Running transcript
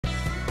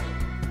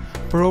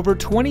For over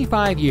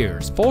 25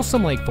 years,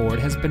 Folsom Lake Ford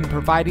has been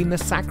providing the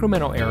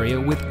Sacramento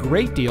area with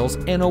great deals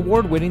and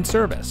award-winning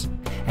service.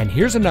 And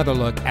here's another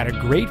look at a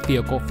great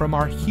vehicle from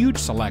our huge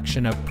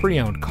selection of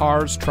pre-owned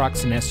cars,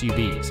 trucks, and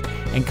SUVs,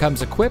 and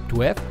comes equipped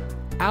with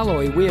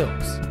alloy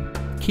wheels,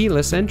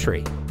 keyless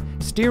entry,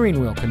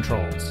 steering wheel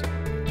controls,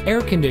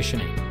 air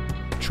conditioning,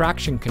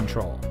 traction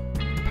control,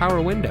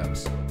 power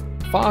windows,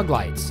 fog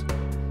lights,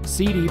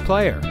 CD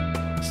player,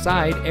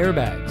 side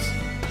airbags,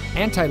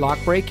 anti-lock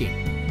braking,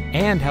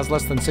 and has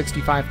less than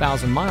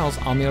 65,000 miles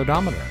on the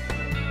odometer.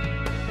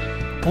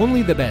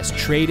 Only the best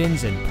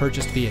trade-ins and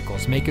purchased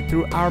vehicles make it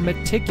through our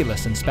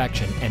meticulous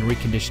inspection and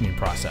reconditioning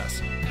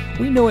process.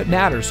 We know it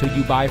matters who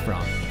you buy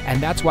from,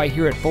 and that's why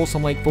here at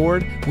Folsom Lake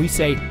Ford, we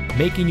say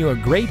making you a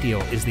great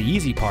deal is the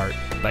easy part,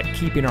 but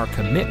keeping our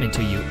commitment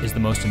to you is the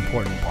most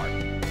important part.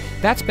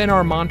 That's been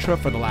our mantra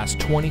for the last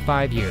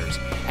 25 years,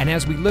 and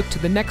as we look to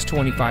the next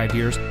 25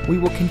 years, we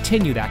will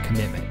continue that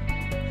commitment.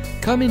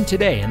 Come in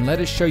today and let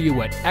us show you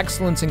what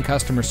excellence in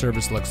customer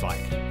service looks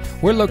like.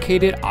 We're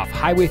located off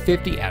Highway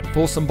 50 at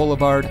Folsom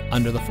Boulevard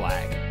under the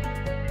flag.